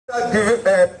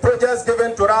projects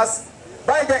given to us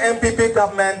by the MPP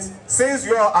government since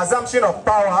your assumption of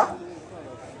power,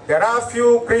 there are a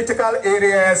few critical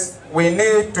areas we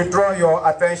need to draw your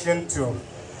attention to.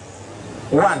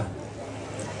 One,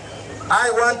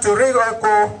 I want to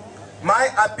re-echo my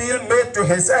appeal made to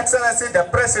His Excellency the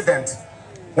President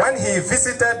when he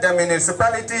visited the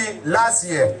municipality last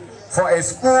year for a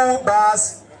school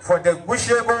bus for the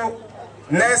Gushegu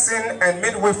Nursing and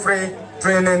Midwifery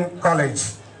Training College.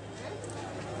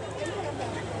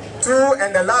 Two,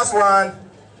 and the last one,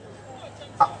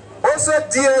 also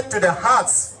dear to the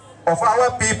hearts of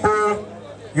our people,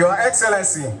 Your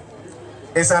Excellency,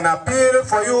 is an appeal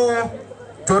for you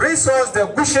to resource the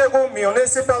Gushegu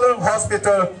Municipal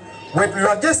Hospital with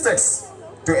logistics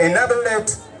to enable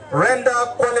it render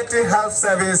quality health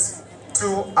service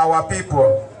to our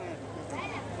people.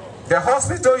 The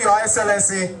hospital, Your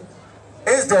Excellency,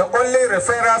 is the only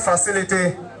referral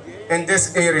facility in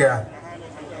this area.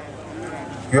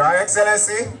 Your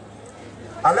Excellency,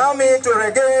 allow me to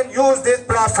again use this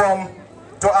platform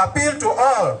to appeal to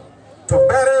all to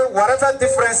bury whatever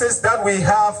differences that we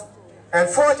have and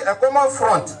forge a common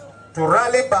front to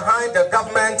rally behind the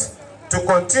government to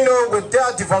continue with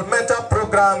their developmental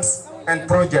programs and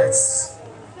projects.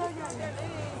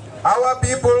 Our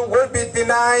people will be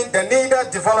denied the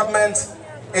needed development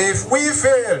if we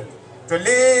fail to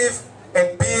live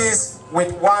in peace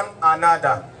with one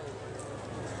another.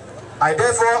 I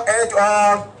therefore urge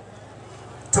all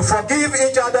to forgive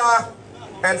each other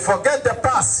and forget the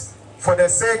past for the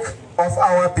sake of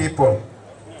our people.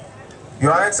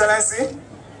 Your Excellency,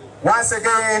 once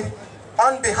again,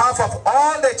 on behalf of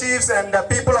all the chiefs and the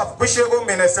people of Gushegu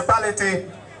Municipality,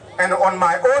 and on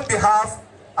my own behalf,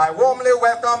 I warmly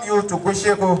welcome you to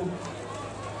Gushegu.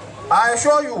 I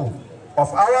assure you of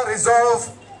our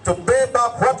resolve to pay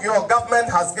back what your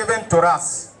government has given to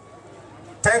us.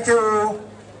 Thank you,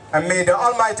 and may the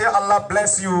Almighty Allah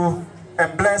bless you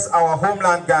and bless our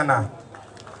homeland Ghana.